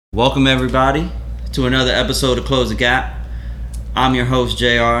Welcome everybody to another episode of Close the Gap. I'm your host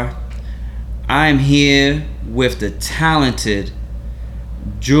JR. I'm here with the talented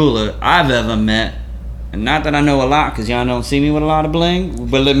jeweler I've ever met. And not that I know a lot, because y'all don't see me with a lot of bling,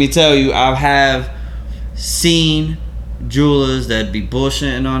 but let me tell you, I have seen jewelers that be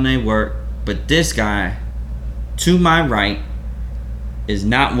bullshitting on their work, but this guy to my right is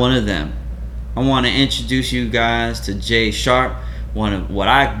not one of them. I want to introduce you guys to Jay Sharp, one of what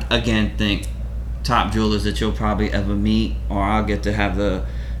I again think top jewelers that you'll probably ever meet, or I'll get to have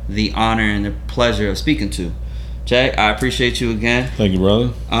the honor and the pleasure of speaking to. Jay, I appreciate you again. Thank you,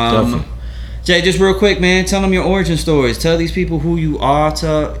 brother. Definitely. Jay, just real quick, man, tell them your origin stories. Tell these people who you are.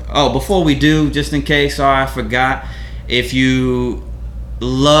 Before we do, just in case, sorry, I forgot. If you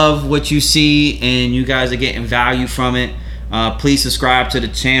love what you see and you guys are getting value from it, please subscribe to the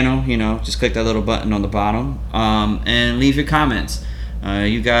channel. Just click that little button on the bottom, and leave your comments.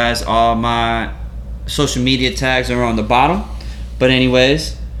 You guys, all my social media tags are on the bottom. But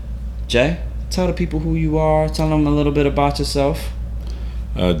anyways, Jay, tell the people who you are. Tell them a little bit about yourself.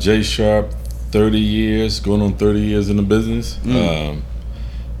 Jay Sharp, 30 years, going on 30 years in the business.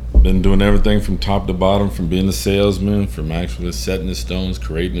 Been doing everything from top to bottom, from being a salesman, from actually setting the stones,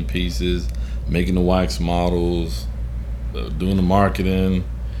 creating the pieces, making the wax models, doing the marketing,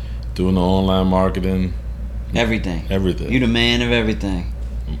 doing the online marketing. Everything. You the man of everything.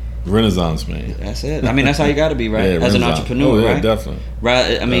 Renaissance man. That's it. I mean, that's how you got to be, right? Yeah, as an entrepreneur, yeah, right? Definitely.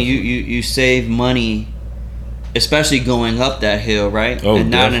 Right. I mean, you save money, especially going up that hill, right? Oh,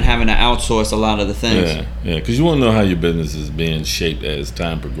 and not definitely. in having to outsource a lot of the things. Yeah, because you want to know how your business is being shaped as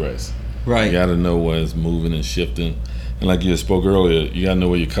time progresses. Right. You got to know where it's moving and shifting. And like you spoke earlier, you got to know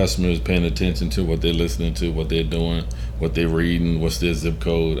where your customer is paying attention to, what they're listening to, what they're doing, what they're reading, what's their zip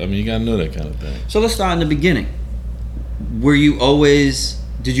code. I mean, you got to know that kind of thing. So let's start in the beginning.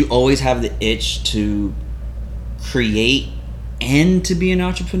 Did you always have the itch to create and to be an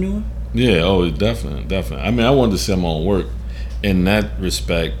entrepreneur? Yeah, definitely. I mean, I wanted to sell my own work. In that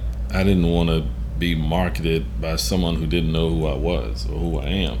respect, I didn't want to be marketed by someone who didn't know who I was or who I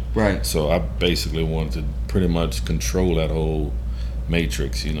am. Right. So I basically wanted to pretty much control that whole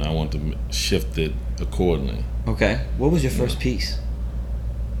matrix. I wanted to shift it accordingly. Okay. What was your first piece?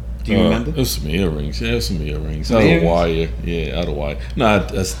 Do you remember? It was some earrings. Yeah, it was some earrings. Some Out earrings? of wire. Yeah, out of wire. No,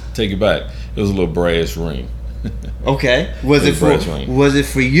 I take it back. It was a little brass ring. Okay. Was it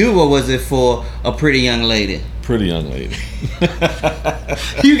for you, or was it for a pretty young lady? Pretty young lady.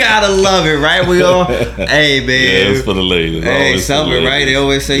 You gotta love it, right? We all, hey man. Yeah, it's for the ladies. Hey, Always for the something, right? They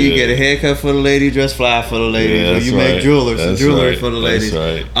always say you get a haircut for the lady, dress fly for the lady. Yeah, Or that's you make right. jewelry That's for the right. ladies.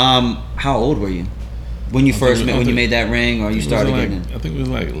 That's right. How old were you when you you made that ring, or you started getting it? I think it was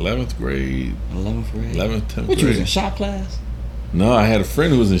like 11th grade. 11th grade. 11th, 10th What, you was grade. in shop class? No, I had a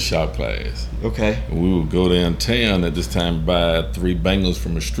friend who was in shop class. Okay. We would go downtown at this time, buy 3 bangles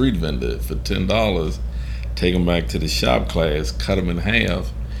from a street vendor for $10, take them back to the shop class, cut them in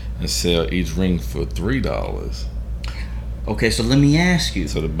half, and sell each ring for $3. Okay, so let me ask you.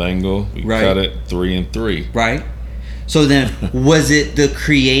 So the bangle, we Right. cut it 3 and 3. Right. So then, was it the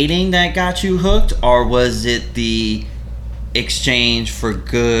creating that got you hooked, or was it the exchange for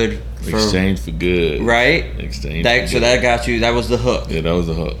good? Exchange for good. Right. Exchange. So that got you. That was the hook. Yeah, that was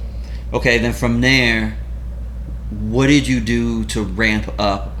the hook. Okay, then from there, what did you do to ramp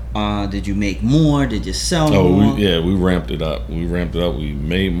up? Did you make more? Did you sell more? We ramped it up. We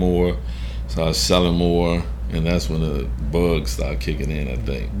made more, so I was selling more, and that's when the bugs started kicking in, I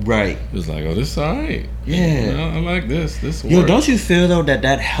think. Right. It was like, oh, this is all right. Yeah. I like this. This works. Yo, don't you feel though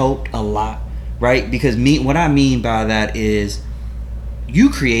that helped a lot, right? Because what I mean by that is, you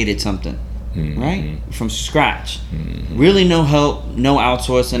created something, right, from scratch. Really, no help, no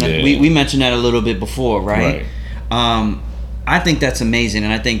outsourcing. Yeah. We mentioned that a little bit before, right? I think that's amazing,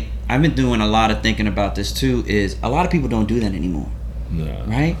 and I think I've been doing a lot of thinking about this too. Is a lot of people don't do that anymore, No.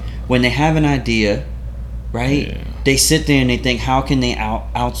 right? When they have an idea, right, Yeah. they sit there and they think, how can they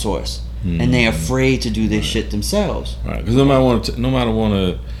outsource? And they're afraid to do this shit themselves. Right, because no matter want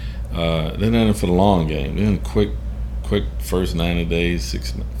to, they're not in for the long game. They're in quick first 90 days,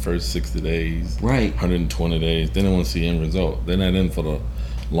 first 60 days, Right. 120 days. They don't want to see end result. They're not in for the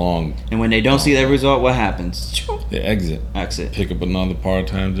long. And when they don't see that result, what happens? They exit, pick up another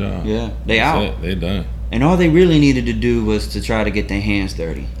part-time job. Yeah, they That's out. it. They done. And all they really needed to do was to try to get their hands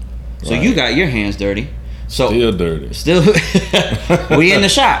dirty. So Right. you got your hands dirty. So Still dirty. Still, we in the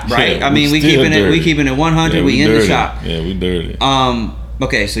shop, right? Yeah, I mean, we still keeping it. We dirty. keeping it 100. Yeah, we in dirty. the shop. Yeah, we dirty.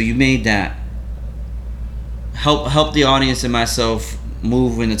 Okay, so you made that. Help the audience and myself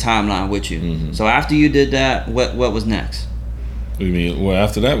move in the timeline with you. Mm-hmm. So after you did that, what was next? What do you mean? Well,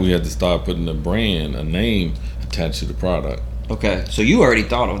 after that, we had to start putting a brand, a name attached to the product. Okay, so you already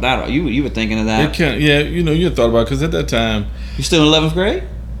thought of that. You were thinking of that. You thought about, because at that time, You still in 11th grade?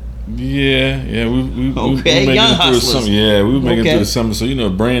 yeah, we Okay, making young it through the hustlers. summer. Yeah, we were making it Okay. through the summer. So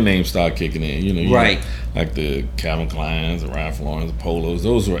brand names start kicking in. Right. Like the Calvin Kleins, the Ralph Lauren's, the Polos.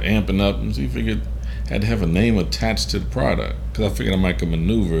 Those were amping up, and so you figured had to have a name attached to the product, because I figured I might could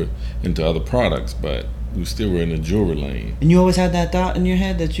maneuver into other products, but we still were in the jewelry lane. And you always had that thought in your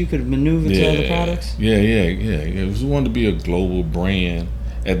head that you could maneuver to other products? Yeah. It was wanted to be a global brand.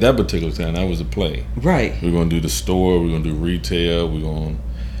 At that particular time, that was the play. Right. We're gonna do the store. We're gonna do retail. We're gonna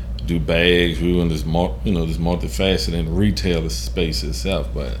do bags. We're gonna this multifaceted retail space itself.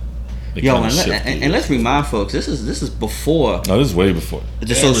 But it Yo, kinda shifted. and let's remind folks, this is before No, this is way before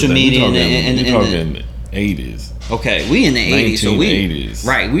the social media and you're talking 80s. Okay, we in the 80s, so we 1980s.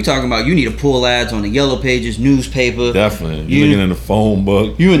 right. We talking about you need to pull ads on the yellow pages, newspaper. Definitely. You're looking in the phone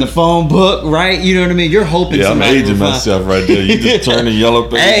book. You in the phone book, right? You know what I mean? You're hoping. Yeah, I'm somebody aging will find- myself right there. You just turn the yellow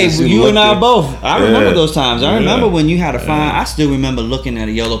page. Hey, you and I both. I remember those times. I remember Yeah. when you had to find. I still remember looking at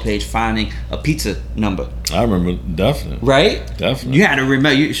a yellow page, finding a pizza number. I remember, definitely. Right? Definitely. You had to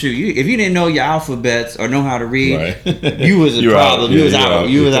remember. If you didn't know your alphabets or know how to read, Right. you was a You're problem. out. You Yeah, was you're out. out.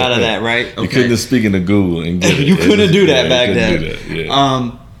 You was out of that, right? You couldn't just speak into Google and get it. You couldn't do that back you couldn't then. do that,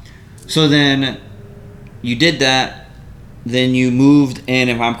 yeah. So then you did that. Then you moved in.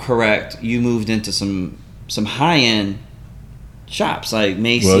 If I'm correct, you moved into some high end shops like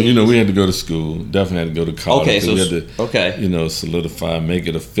Macy's. Well, we had to go to school. Definitely had to go to college. Okay, 'cause so we had to, solidify, make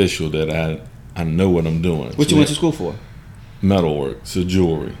it official that I know what I'm doing. What you went to school for? Metalwork, so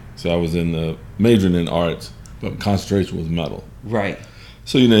jewelry. So I was majoring in arts, but concentration was metal. Right.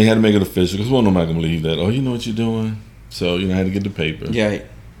 So you had to make it official, because nobody can believe that. Oh, you know what you're doing. So I had to get the paper. Yeah.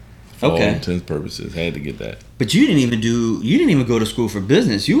 For all Okay. intents and purposes, had to get that. But you didn't even go to school for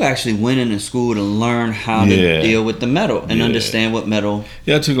business. You actually went into school to learn how to deal with the metal and understand what metal.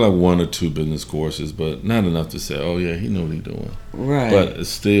 Yeah, I took like 1 or 2 business courses, but not enough to say, oh yeah, he know what he's doing. Right. But it's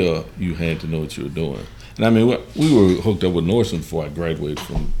still, you had to know what you were doing. And I mean, we were hooked up with Nordstrom before I graduated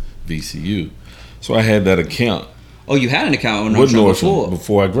from VCU, so I had that account. Oh, you had an account with with Nordstrom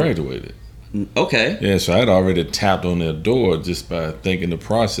before I graduated. Okay. Yeah, so I had already tapped on their door just by thinking the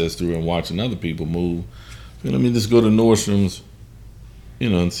process through and watching other people move. Let me just go to Nordstrom's,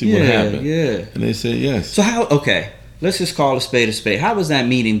 and see what happened. Yeah. And they said yes. So let's just call a spade a spade. How was that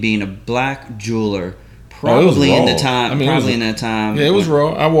meeting being a black jeweler? Probably in the time. In that time. Yeah, it was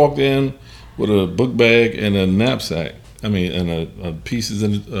raw. I walked in with a book bag and a knapsack. And a pieces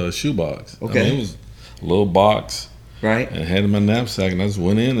in a shoebox. Okay. It was a little box. Right. And I had in my knapsack, and I just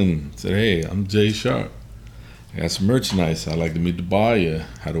went in and said, "Hey, I'm Jay Sharp. I got some merchandise. I'd like to meet the buyer.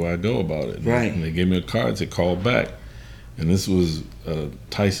 How do I go about it?" Right. And they gave me a card. Said, "Call back." And this was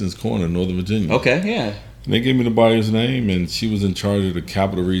Tyson's Corner, Northern Virginia. Okay. Yeah. And they gave me the buyer's name, and she was in charge of the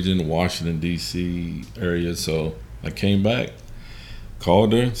capital region, Washington D.C. area. So I came back,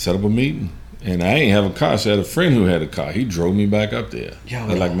 called her, set up a meeting. And I ain't have a car, so I had a friend who had a car. He drove me back up there. I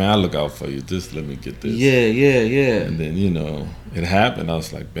was like, "Man, I'll look out for you. Just let me get this." Yeah. And then, it happened. I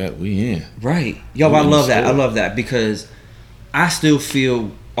was like, "Bet we in." Right. Yo, I love that. I love that because I still feel,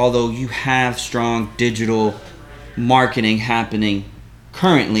 although you have strong digital marketing happening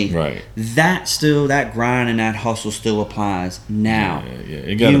currently, Right. that grind and that hustle still applies now. Yeah.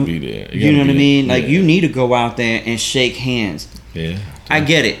 It got to be there. You know what I mean? Like, you need to go out there and shake hands. Yeah. I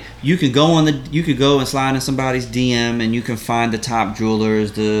get it. You could go and slide in somebody's DM and you can find the top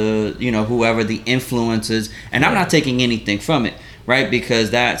jewelers, whoever the influencers, and I'm not taking anything from it, right? Because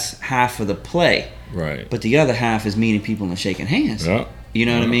that's half of the play. Right. But the other half is meeting people and shaking hands. Yeah. You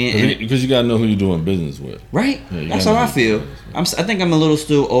know what I mean? Because you got to know who you're doing business with. Right. Yeah, That's how I feel. I think I'm a little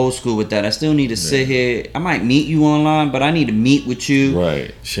still old school with that. I still need to sit here. I might meet you online, but I need to meet with you.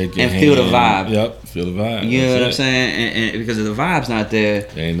 Right. Shake your and hand. feel the vibe. Yep. Feel the vibe. You know what I'm saying? And because if the vibe's not there,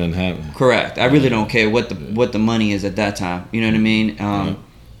 ain't nothing happening. Correct. I really don't care what the money is at that time. You know what I mean?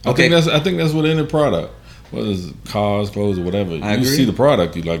 I think that's what any product, whether it's cars, clothes, or whatever. I You agree. see the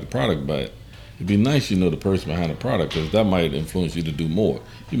product, you like the product, but it'd be nice the person behind the product, because that might influence you to do more.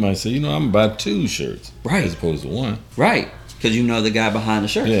 You might say, I'm gonna buy 2 shirts, right, as opposed to 1. Right. Because you know the guy behind the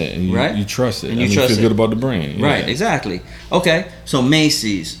shirt. Yeah, and you trust it. And you trust feel good about the brand. Yeah. Right, exactly. Okay, so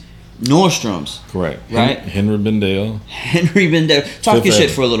Macy's, Nordstrom's. Correct. Right? Henry Bendale. Henry Bendale. Talk your shit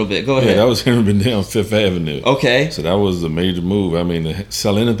for a little bit. Go ahead. Yeah, that was Henry Bendale on Fifth Avenue. Okay. So that was a major move. To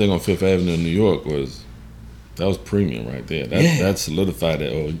sell anything on Fifth Avenue in New York was premium right there. That solidified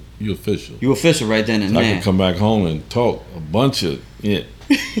that, you official. You official right then and so there. I could come back home and talk a bunch of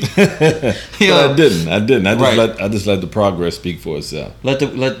But I didn't. Right. I just let the progress speak for itself. Let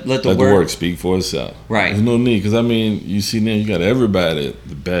the work speak for itself. Right. There's no need, because I mean, you see now you got everybody,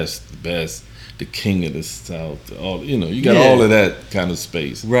 the best, the king of the South. All you got all of that kind of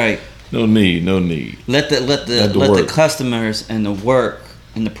space. Right. No need. Let the customers and the work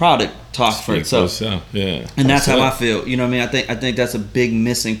and the product talk for itself. Yeah. And that's how I feel. You know what I mean? I think that's a big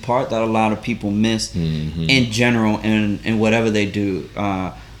missing part that a lot of people miss in general and whatever they do.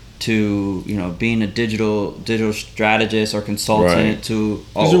 To being a digital strategist or consultant to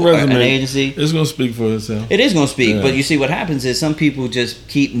an agency, it's gonna speak for itself. It is gonna speak, but you see what happens is some people just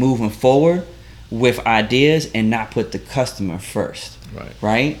keep moving forward with ideas and not put the customer first.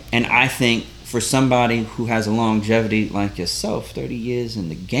 Right? And I think for somebody who has a longevity like yourself, 30 years in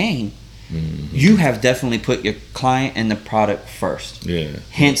the game, you have definitely put your client and the product first. Yeah.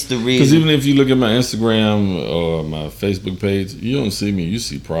 Hence the reason. Because even if you look at my Instagram or my Facebook page, you don't see me. You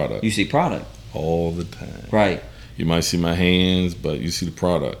see product. You see product. All the time. Right. You might see my hands, but you see the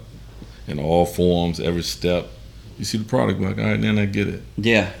product in all forms, every step. You see the product, like, all right, then I get it.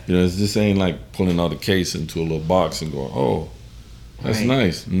 Yeah. It's just ain't like pulling out the case into a little box and going, oh, that's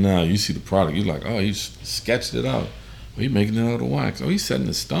nice. No, you see the product. You're like, oh, he sketched it out. Oh, he making it out of wax. Oh, he's setting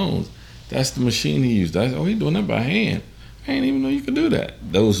the stones. That's the machine he used. He doing that by hand. I didn't even know you could do that.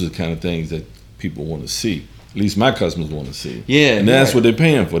 Those are the kind of things that people want to see. At least my customers want to see. Yeah. And that's what they're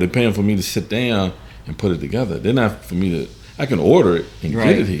paying for. They're paying for me to sit down and put it together. They're not for me to. I can order it and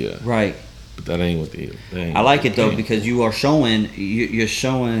get it here. Right. But that ain't what I like it though, because you are showing. You're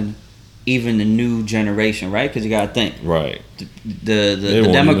showing even the new generation, right? Because you got to think. Right. The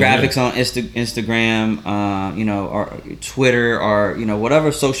demographics on Instagram, or Twitter, or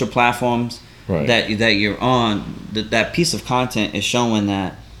whatever social platforms that you're on, that piece of content is showing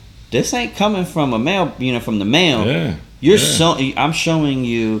that this ain't coming from a mail, from the mail. Yeah. I'm showing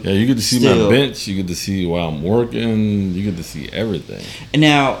you. Yeah, you get to see my bench. You get to see while I'm working. You get to see everything. And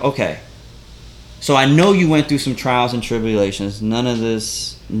now, okay. So I know you went through some trials and tribulations. None of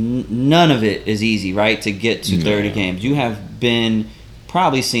it is easy, right? To get to 30 games. You have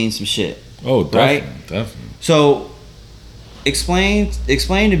probably seen some shit. Oh, definitely, right? Definitely. So explain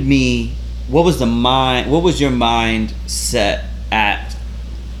to me what was your mind set at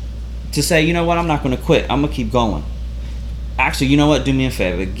to say, you know what, I'm not going to quit. I'm going to keep going. Actually, you know what? Do me a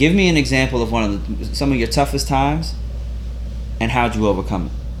favor. Give me an example of some of your toughest times and how'd you overcome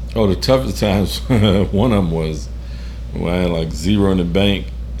it? Oh, the toughest times, one of them was when I had like zero in the bank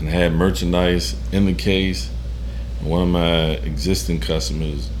and had merchandise in the case. And one of my existing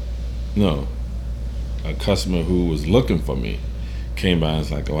customers, a customer who was looking for me, came by and was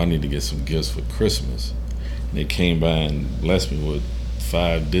like, oh, I need to get some gifts for Christmas. And they came by and blessed me with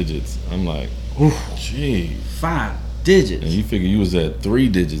 5 digits. I'm like, gee. 5 digits? And you figure you was at 3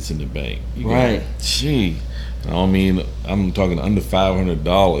 digits in the bank. Right. Gee. I don't mean, I'm talking under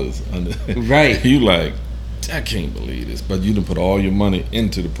 $500. Right. You like, I can't believe this. But you done put all your money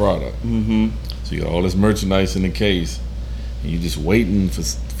into the product. Mm-hmm. So you got all this merchandise in the case, and you just waiting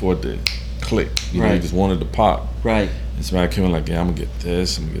for it to click. You just wanted to pop. Right. And somebody came in like, yeah, I'm gonna get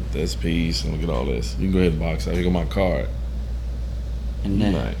this, I'm gonna get this piece, I'm gonna get all this. You can go ahead and box out. Here go my card. And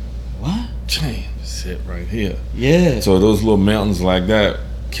then, like, what? Damn, sit right here. Yeah. So those little mountains like that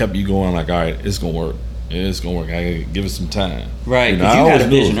kept you going like, all right, it's gonna work. It's gonna work. I gotta give it some time. Right. You had a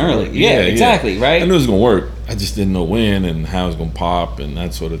vision early. Yeah, exactly. Right. I knew it was gonna work. I just didn't know when and how it was gonna pop and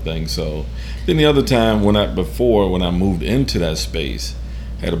that sort of thing. So then the other time when I moved into that space,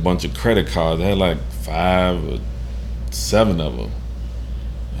 I had a bunch of credit cards. I had like 5 or 7 of them,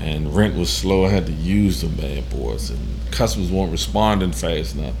 and rent was slow. I had to use them bad boys, and customers weren't responding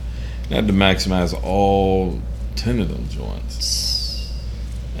fast enough. I had to maximize all 10 of them joints.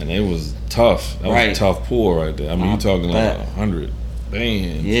 And it was tough. That was a tough pull right there. I mean, you're talking like 100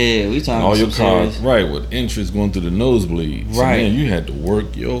 bands. Yeah, we talking all your cards, right, with interest going through the nosebleeds. So, right. Man, you had to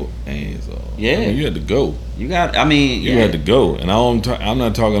work your hands off. Yeah. I mean, you had to go. You had to go. And I'm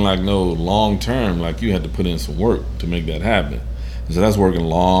not talking like no long term. Like, you had to put in some work to make that happen. So that's working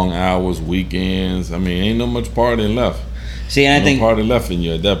long hours, weekends. I mean, ain't no much partying left. See, and I think party left in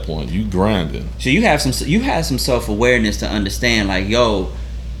you at that point. You grinding. So you had some self-awareness to understand, like, yo,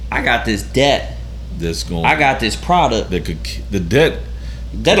 I got this debt. I got this product. The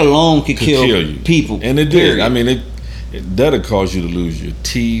debt alone could kill you. People. And it did. I mean, that'll cause you to lose your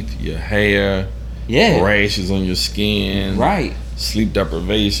teeth, your hair, rashes on your skin, right? Sleep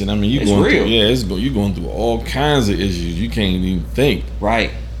deprivation. I mean, you're going through all kinds of issues you can't even think.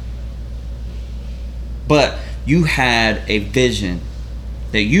 Right. But you had a vision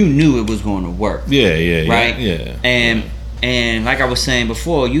that you knew it was going to work. Yeah. Right. Yeah. And And like I was saying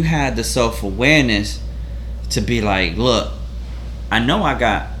before, you had the self-awareness to be like, look, I know I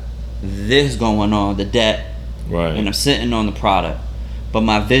got this going on, the debt, Right. and I'm sitting on the product, but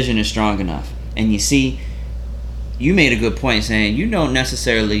my vision is strong enough. And you see, you made a good point saying you don't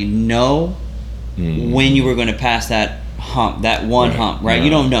necessarily know when you were going to pass that hump, that one hump, right? Yeah. You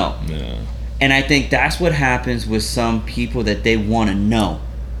don't know. Yeah. And I think that's what happens with some people, that they want to know,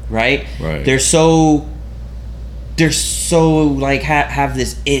 right? Right. They're so like have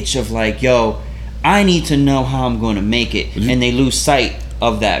this itch of like, yo, I need to know how I'm going to make it, and they lose sight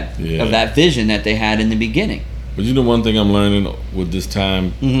of that vision that they had in the beginning. But you know, one thing I'm learning with this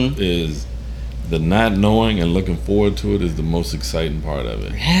time Mm-hmm. is the not knowing and looking forward to it is the most exciting part of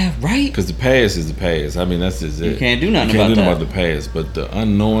it. Yeah, right. Because the past is the past. I mean, that's just it. You can't do nothing you can't about do that. nothing about the past. But the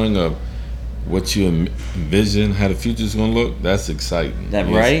unknowing of what you envision, how the future's going to look, that's exciting. That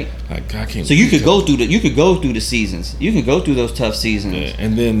It's right? Like, I can't. So you believe could go through the seasons. You can go through those tough seasons. Yeah,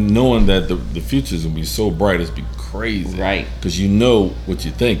 and then knowing that the future's gonna be so bright, it's be crazy, Right. Because you know what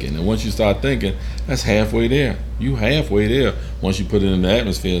you're thinking, and once you start thinking, that's halfway there. You halfway there. Once you put it in the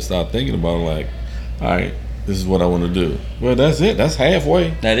atmosphere and start thinking about it, like, all right, this is what I want to do. Well, that's it. That's halfway.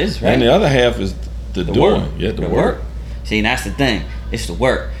 That is right. And the other half is the doing. Work. Yeah, the The work. See, that's the thing. It's the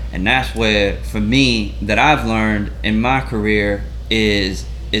work. And that's where, for me, that I've learned in my career is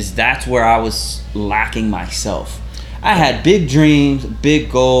that's where I was lacking myself. I had big dreams,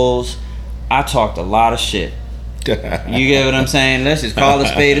 big goals. I talked a lot of shit. You get what I'm saying? Let's just call a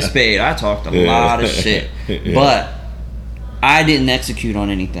spade a spade. I talked a lot of shit. Yeah. But I didn't execute on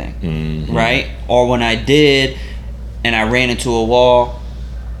anything. Mm-hmm. Right? Or when I did and I ran into a wall,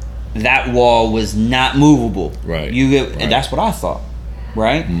 that wall was not movable. Right. And that's what I thought.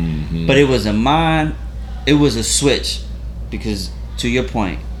 Right? Mm-hmm. But it was a switch, because to your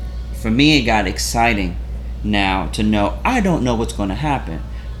point, for me it got exciting now to know I don't know what's going to happen.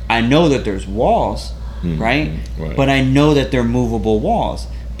 I know that there's walls, right? But I know that they're movable walls,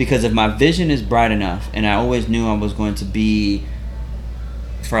 because if my vision is bright enough, and I always knew I was going to be,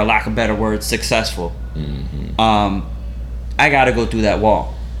 for a lack of better words, successful, I got to go through that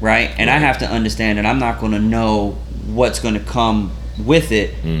wall, right? And I have to understand that I'm not going to know what's going to come with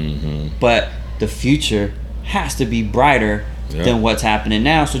it, but the future has to be brighter than what's happening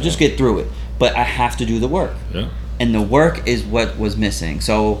now. So just get through it. But I have to do the work. Yeah. And the work is what was missing.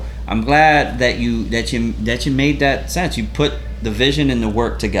 So I'm glad that you made that sense. You put the vision and the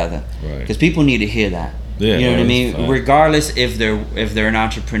work together. Right. Because people need to hear that. Yeah, you know what I mean? fine. Regardless if they're an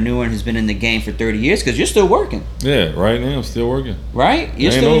entrepreneur and has been in the game for 30 years, because you're still working, Yeah, right now I'm still working. right?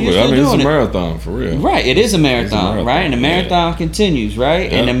 You're Ain't still over. I mean, it's a doing it. marathon for real. Right, it is a marathon, right? And the yeah. marathon continues,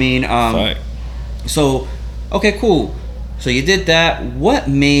 right? Yeah. And I mean, Fact. so, okay, cool. So you did that. What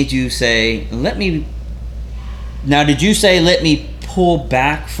made you say, now did you say, let me pull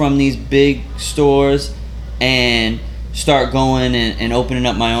back from these big stores and start going and opening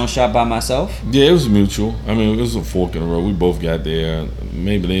up my own shop by myself? Yeah, it was mutual. I mean, it was a fork in the road. We both got there.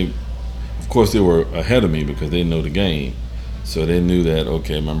 Maybe of course, they were ahead of me because they know the game. So they knew that,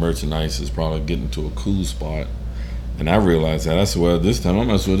 okay, my merchandise is probably getting to a cool spot. And I realized that. I said, well, this time I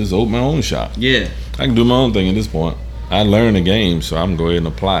might as well just open my own shop. Yeah. I can do my own thing at this point. I learned the game, so I'm going to go ahead and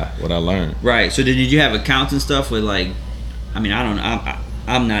apply what I learned. Right. So did you have accounts and stuff with, like, I mean, I don't know.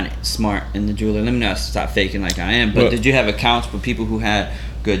 I'm not smart in the jewelry. Let me not stop faking like I am. But did you have accounts for people who had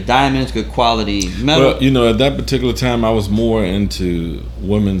good diamonds, good quality metal? Well, at that particular time, I was more into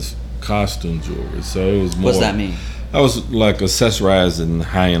women's costume jewelry. So it was more. What's that mean? I was like accessorizing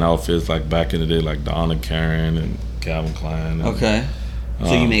high-end outfits, like back in the day, like Donna Karan and Calvin Klein. And, Okay.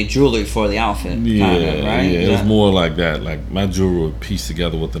 So you made jewelry for the outfit, Yeah, kinda, right? yeah. It was more like that. Like my jewelry would piece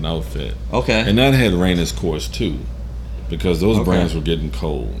together with an outfit. Okay. And that had ran its course too, because those Okay. brands were getting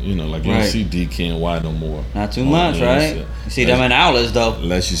cold. You know, like you Right. don't see DKNY no more. Not too much, Yeah, right? so- You see them in outlets, though.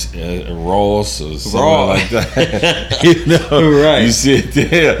 Unless you Ross or something Raw. like that, you know, Right. You see it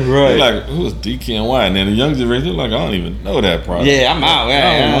there, Right. You're like, who's DKNY? And then the young generation, they're like, I don't even know that product. Yeah, I'm out. I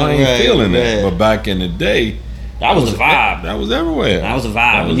ain't Right, feeling that. right. But back in the day, That was the vibe. That was everywhere. That was a vibe.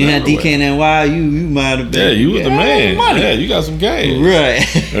 That When was you had everywhere. DKNY, you might have been. Yeah, you was the man. Money. Yeah, you got some cash.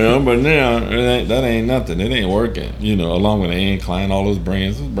 Right. You know, but now that ain't nothing. It ain't working. You know, along with Anne Klein, all those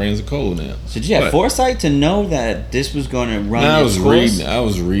brands are cold now. So did you have But- foresight to know that this was going to run Now, its course? I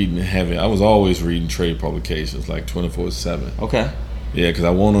was reading heavy. I was always reading trade publications like 24/7. Okay. Yeah, because I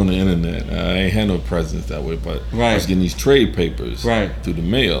wasn't on the internet. I ain't had no presence that way, but Right. I was getting these trade papers Right. through the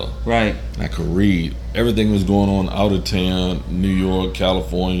mail. Right. I could read everything was going on out of town, New York,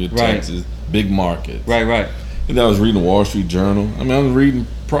 California, Right. Texas, big markets. Right. And I was reading the Wall Street Journal. I mean, I was reading,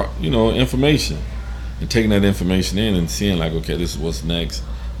 information. and taking that information in and seeing like, okay, this is what's next.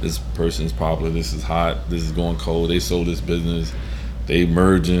 This person's popular. This is hot. This is going cold. They sold this business. They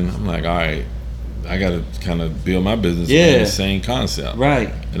merging. I'm like, all right, I got to kind of build my business on the same concept.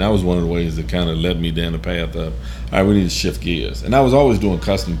 Right. And that was one of the ways that kind of led me down the path of, all right, we need to shift gears. And I was always doing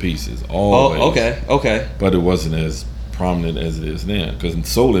custom pieces, always. Oh, okay. But it wasn't as prominent as it is now. Because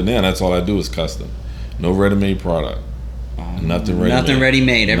solely now, that's all I do is custom. No ready-made product. Nothing ready-made. Nothing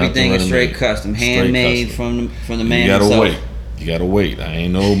ready-made. Everything is straight custom, handmade from the man himself. You gotta wait. I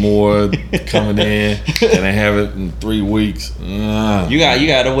ain't no more coming in and I have it in 3 weeks. You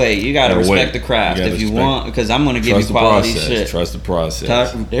gotta wait. You gotta respect the craft if you want, because I'm gonna give you quality shit. Trust the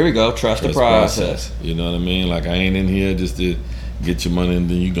process. There we go. Trust the process. You know what I mean? Like, I ain't in here just to get your money and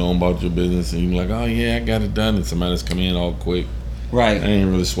then you go on about your business and you're like, oh yeah, I got it done, and somebody's come in all quick. Right. I ain't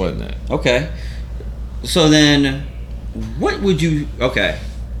really sweating that. Okay. So then, what would you? Okay.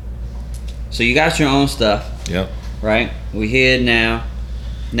 So you got your own stuff. Yep. Right? We here now.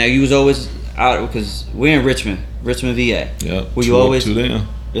 Now, you was always out, because we're in Richmond, VA. Yep. Were you always? Two down.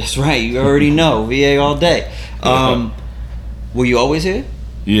 That's right. You already know VA all day. Were you always here?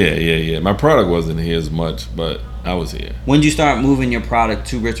 Yeah. My product wasn't here as much, but I was here. When did you start moving your product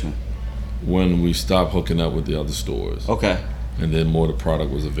to Richmond? When we stopped hooking up with the other stores. Okay. And then more of the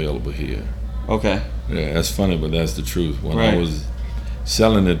product was available here. Okay. Yeah, that's funny, but that's the truth. When Right. I was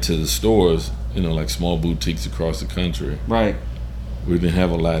selling it to the stores, like small boutiques across the country, Right. we didn't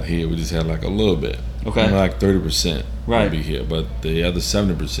have a lot here. We just had like a little bit. Okay. Like 30% Right. would be here, but the other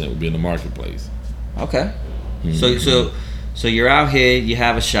 70% would be in the marketplace. Okay. Mm-hmm. So you're out here. You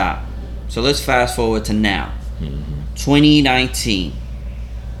have a shop. So let's fast forward to now, Mm-hmm. 2019.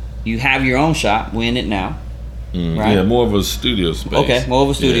 You have your own shop. We're in it now. Right? Yeah, more of a studio space. Okay, more of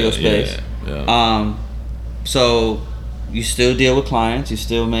a studio space. Yeah. So you still deal with clients. You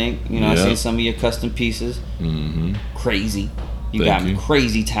still make, I've Yeah. seen some of your custom pieces. Mm-hmm. Crazy. You Thank got you.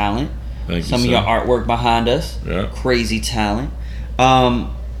 crazy talent. Thank Some you, of your sir. artwork behind us. Yeah. Crazy talent.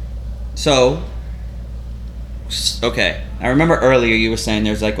 Okay. I remember earlier you were saying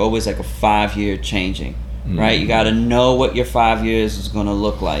there's always a 5-year changing. Right? You got to know what your 5 years is going to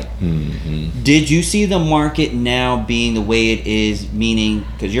look like. Mm-hmm. Did you see the market now being the way it is, meaning,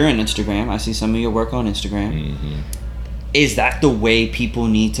 because you're on Instagram, I see some of your work on Instagram. Mm-hmm. Is that the way people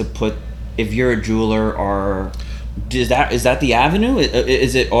need to put, if you're a jeweler, or is that the avenue?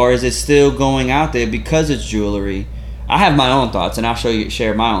 Is it still going out there because it's jewelry? I have my own thoughts, and I'll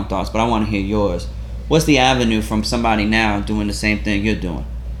share my own thoughts, but I want to hear yours. What's the avenue from somebody now doing the same thing you're doing?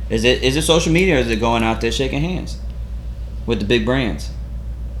 Is it social media, or is it going out there shaking hands with the big brands?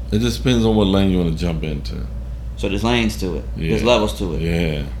 It just depends on what lane you want to jump into. So there's lanes to it. Yeah. There's levels to it.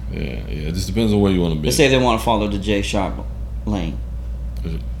 Yeah. It just depends on where you want to be. Let's say they want to follow the J Sharp lane.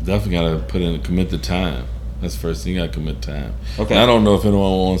 Definitely got to commit the time. That's the first thing. You got to commit time. Okay. And I don't know if anyone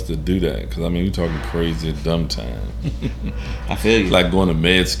wants to do that, because you're talking crazy dumb time. I feel you. Like going to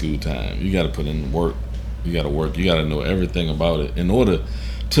med school time. You got to put in work. You got to work. You got to know everything about it in order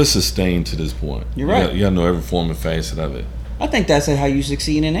to sustain to this point. You're right. You got to know every form and facet of it. I think that's how you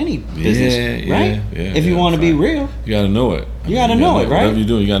succeed in any business, right? Yeah. If you want to be real, you got to know it. You got to know it, right? Whatever you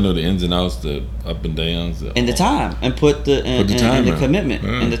do, you got to know the ins and outs, the up and downs, and the time, and put the commitment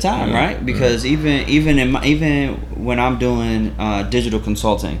and the time, right? Because even when I'm doing digital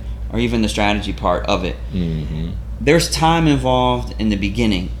consulting, or even the strategy part of it, there's time involved in the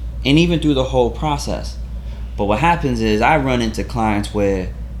beginning and even through the whole process. But what happens is I run into clients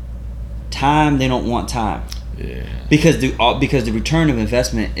where they don't want time. Yeah. Because the return of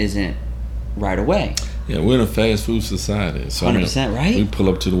investment isn't right away. Yeah, we're in a fast food society. So 100%, right? We pull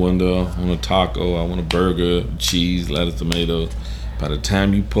up to the window, I want a taco, I want a burger, cheese, lettuce, tomatoes. By the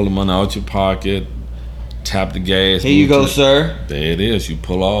time you pull the money out your pocket, tap the gas. Here you go, sir. There it is. You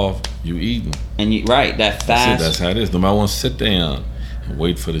pull off, you eating. And that fast. That's how it is. Nobody wants to sit down and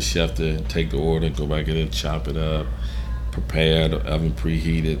wait for the chef to take the order, go back in and chop it up. Prepared, oven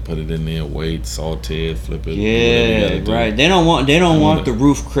preheated, put it in there, wait, saute it, flip it. Yeah, right. They don't want the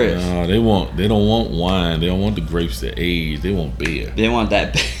roof crisp. No, they don't want wine. They don't want the grapes to age. They want beer. They want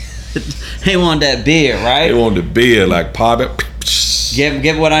that. They want that beer, right? They want the beer, like pop it.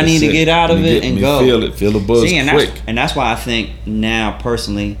 Get what I need to get out of it and go. Feel the buzz quick. And that's why I think now,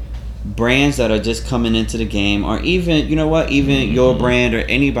 personally, brands that are just coming into the game, or even your brand or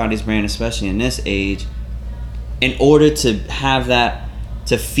anybody's brand, especially in this age, in order to have that,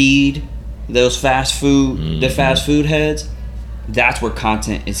 to feed those fast food heads, that's where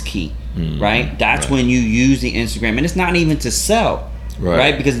content is key, right? That's when you use the Instagram, and it's not even to sell,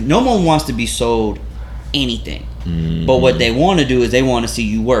 right? Because no one wants to be sold anything, but what they want to do is they want to see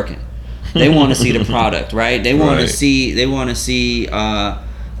you working. They want to see the product, right? They want Right. to see. They want to see the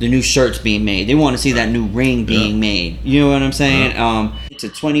new shirts being made. They want to see that new ring being made. You know what I'm saying? To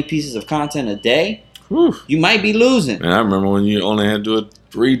 20 pieces of content a day, Whew. you might be losing. And I remember when you only had to do it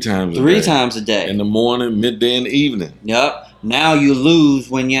 3 times a day. 3 times a day. In the morning, midday, and evening. Yep. Now you lose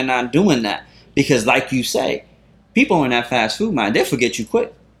when you're not doing that. Because like you say, people in that fast food mind, they forget you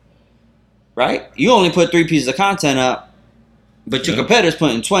quick. Right? You only put 3 pieces of content up, but your competitor's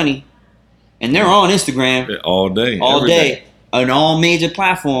putting 20. And they're on Instagram All day. all every day on all major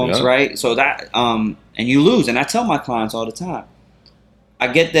platforms, Yep. right? So that and you lose. And I tell my clients all the time, I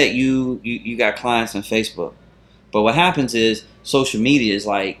get that you got clients on Facebook, but what happens is social media is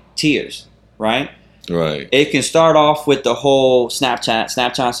like tiers, right? Right. It can start off with the whole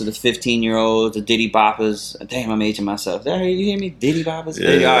Snapchats to the 15-year-olds, the Diddy Boppers. Damn, I'm aging myself. You hear me? Diddy Boppers?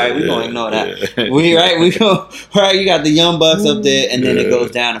 Yeah, All right, we're yeah, going to ignore that. yeah. We go, right, you got the young bucks up there, and then it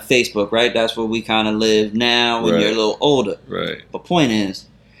goes down to Facebook, right? That's where we kind of live now when Right. you're a little older. Right. But point is,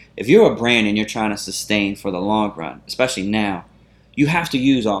 if you're a brand and you're trying to sustain for the long run, especially now, you have to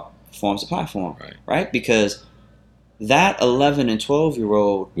use all forms of platform, right? Because that 11 and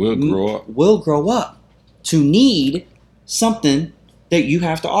 12-year-old will grow up to need something that you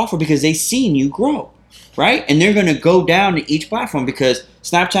have to offer because they've seen you grow, right? And they're going to go down to each platform because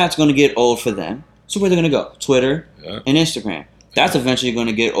Snapchat's going to get old for them. So where they're going to go? Twitter and Instagram. That's eventually going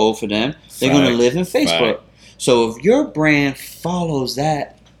to get old for them. They're going to live in Facebook. So if your brand follows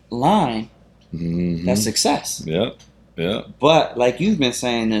that line, that's success. Yep. Yeah. But like you've been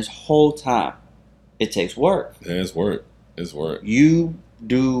saying this whole time, it takes work. Yeah, it's work. It's work. You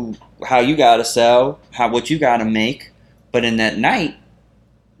do how you gotta sell, what you gotta make, but in that night,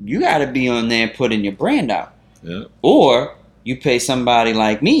 you gotta be on there putting your brand out. Yeah. Or you pay somebody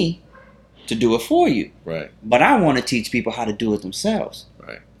like me to do it for you. Right. But I want to teach people how to do it themselves.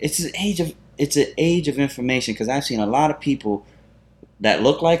 Right. It's an age of information because I've seen a lot of people that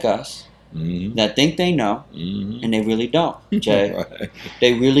look like us that think they know and they really don't, Jay. Right.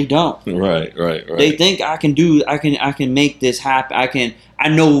 They really don't. Right. They think I can make this happen. I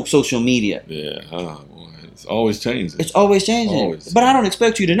know social media. Yeah. Oh, boy. It's always changing. It's always changing. Always. But I don't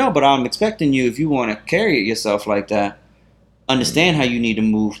expect you to know, but I'm expecting you, if you want to carry it yourself like that, understand how you need to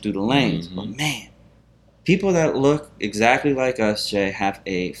move through the lanes. But man, people that look exactly like us,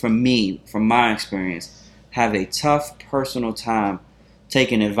 Jay, from my experience, have a tough personal time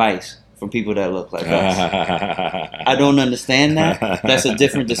taking advice from people that look like us. I don't understand that. That's a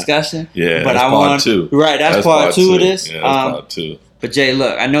different discussion. Yeah, but that's part 2. Right, that's part 2 of this. Yeah, that's part 2. But Jay,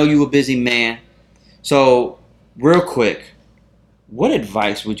 look, I know you a busy man. So, real quick, what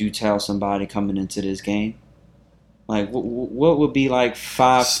advice would you tell somebody coming into this game? Like, what would be like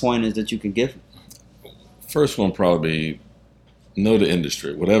 5 pointers that you can give? First one probably know the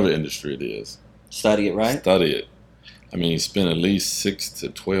industry, whatever industry it is. Study it, right? Study it. I mean, spend at least 6 to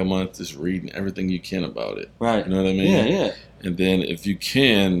 12 months just reading everything you can about it. Right. You know what I mean? Yeah. And then if you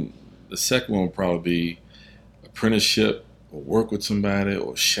can, the second one would probably be apprenticeship, or work with somebody,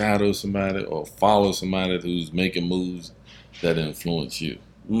 or shadow somebody, or follow somebody who's making moves that influence you.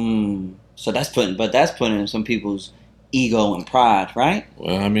 So that's putting some people's ego and pride, right?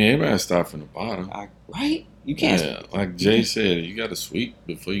 Well, I mean, everybody start from the bottom. Right? You can't. Yeah, like Jay said, you got to sweep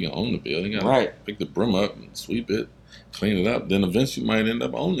before you can own the building. You got to pick the broom up and sweep it, clean it up. Then eventually you might end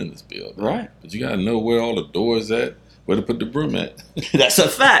up owning this building. Right. But you got to know where all the doors at, where to put the broom at. That's a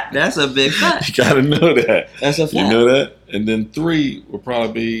fact. That's a big fact. You got to know that. That's a fact. You know that? And then 3 will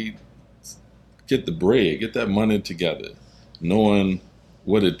probably be get the bread, get that money together, knowing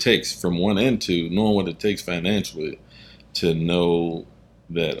what it takes from one end to knowing what it takes financially to know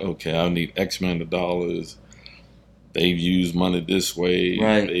that, okay, I'll need X amount of dollars. They've used money this way.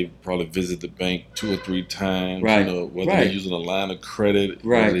 Right. They've probably visited the bank 2 or 3 times. Right. You know, whether they're using a line of credit,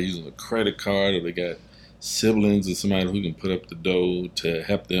 whether they're using a credit card, or they got siblings or somebody who can put up the dough to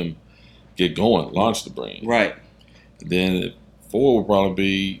help them get going, launch the brand. Right. Then 4 will probably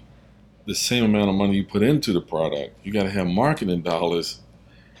be the same amount of money you put into the product. You got to have marketing dollars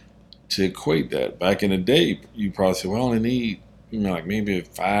to equate that. Back in the day, you probably said, well, I only need like maybe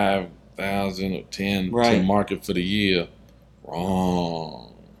 5,000 or 10 to market for the year.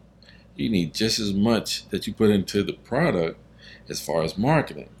 Wrong. You need just as much that you put into the product as far as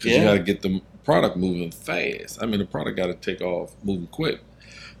marketing. Because you got to get the product moving fast. I mean, the product got to take off moving quick.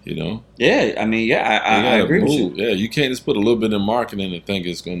 You know? Yeah, I mean, I agree with you. Yeah, you can't just put a little bit in marketing and think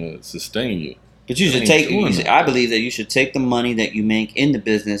it's going to sustain you. But you should I believe that you should take the money that you make in the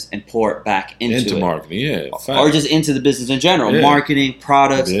business and pour it back into marketing, yeah. Or just into the business in general. Yeah. Marketing,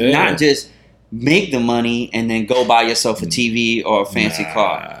 products, not just make the money and then go buy yourself a TV or a fancy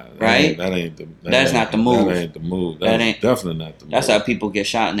car. right? That's not the move. That ain't the move. That That's ain't- definitely not the move. That's how people get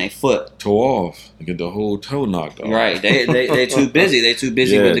shot in their foot. Toe off. You get the whole toe knocked off. Right. They too busy. They too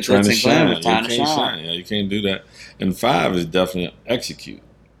busy with the trying glitz to and shine. glamour. Time You to can't shine. Yeah, you can't do that. And 5 is definitely execute.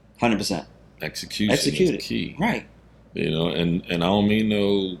 100%. Execution Execute is it. key. Right. You know, and I don't mean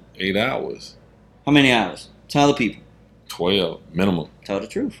no 8 hours. How many hours? Tell the people. 12 minimum. Tell the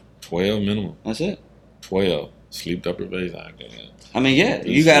truth. 12 minimum. That's it. 12 sleep deprivation. I mean, yeah,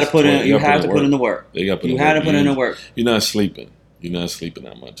 you It's got to just put in. 12. You You gotta have to put in the work. You got to put You in had to work. put in the work. You're not sleeping. You're not sleeping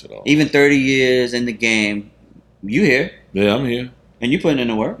that much at all. Even 30 years in the game, you here Yeah, I'm here. and you putting in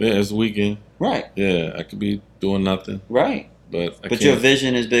the work. Yeah, it's the weekend. Right. Yeah, I could be doing nothing, Right. but I But can't. your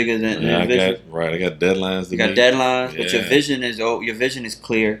vision is bigger than Yeah, your vision. I got deadlines to You got meet. deadlines, but your Yeah. vision is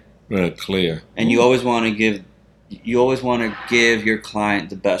clear, Clear. and you always want to give your client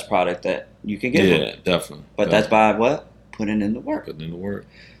the best product that you can give them. Yeah, definitely. But that's by what? Putting in the work. putting in the work.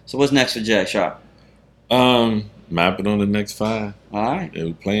 So what's next for Jay Sharp? Mapping on the next 5. All right, Yeah,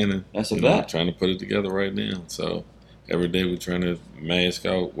 we're planning. that's a You know, bet. trying to put it together right now. So every day we're trying to mask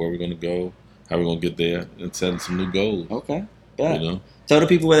out where we're going to go, how we're going to get there, and setting some new goals. Okay, You bet. know, Tell the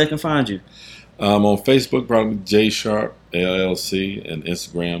people where they can find you. on Facebook probably J Sharp LLC and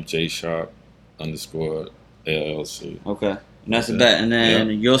Instagram J Sharp _LLC. Okay, and that's a Yeah. bet. And then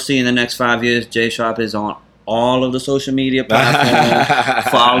you'll see in the next 5 years, Jay Sharp is on all of the social media platforms,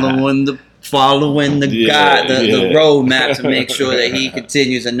 following the roadmap to make sure that he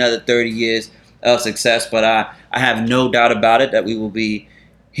continues another 30 years of success. But I have no doubt about it that we will be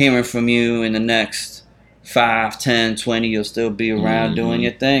hearing from you in the next 5, 10, 20. You'll still be around doing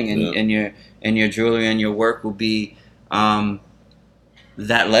your thing, and your jewelry and your work will be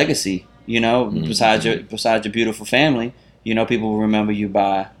that legacy. You know, besides your beautiful family, you know, people will remember you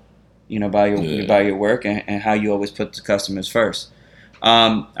by your work and how you always put the customers first.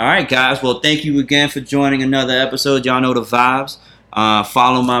 All right, guys. Well, thank you again for joining another episode. Y'all know the vibes.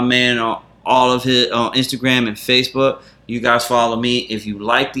 Follow my man on all of his on Instagram and Facebook. You guys follow me. If you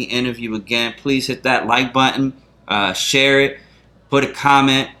like the interview, again, please hit that like button, share it, put a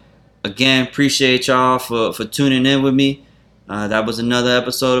comment. Again, appreciate y'all for tuning in with me. That was another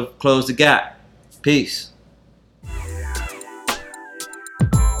episode of Close the Gap. Peace.